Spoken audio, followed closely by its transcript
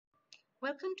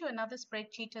Welcome to another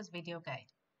Spreadsheeters video guide.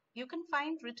 You can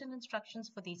find written instructions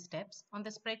for these steps on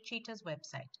the Spreadsheeters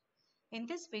website. In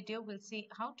this video, we'll see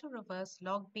how to reverse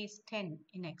log base 10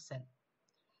 in Excel.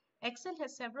 Excel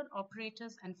has several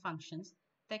operators and functions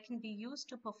that can be used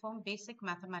to perform basic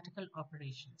mathematical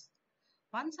operations.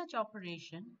 One such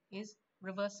operation is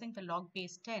reversing the log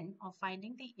base 10 or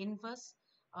finding the inverse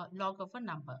log of a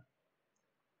number.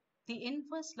 The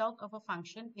inverse log of a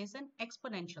function is an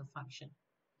exponential function.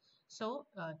 So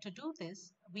to do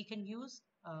this, we can use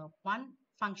one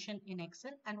function in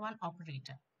Excel and one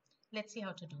operator. Let's see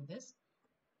how to do this.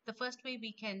 The first way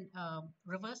we can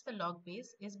reverse the log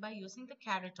base is by using the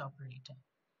caret operator.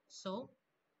 So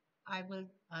I will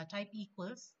type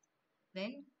equals,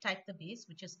 then type the base,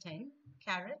 which is 10,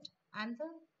 caret, and the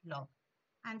log,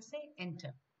 and say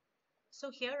enter.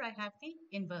 So here I have the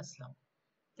inverse log.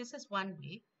 This is one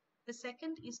way. The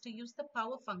second is to use the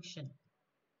power function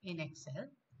in Excel,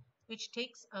 which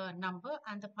takes a number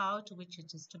and the power to which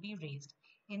it is to be raised.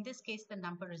 In this case, the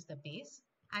number is the base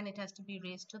and it has to be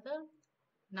raised to the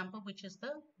number which is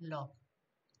the log.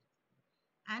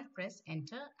 And press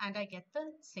enter and I get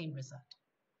the same result.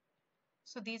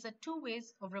 So these are two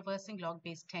ways of reversing log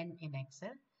base 10 in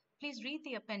Excel. Please read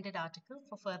the appended article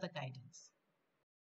for further guidance.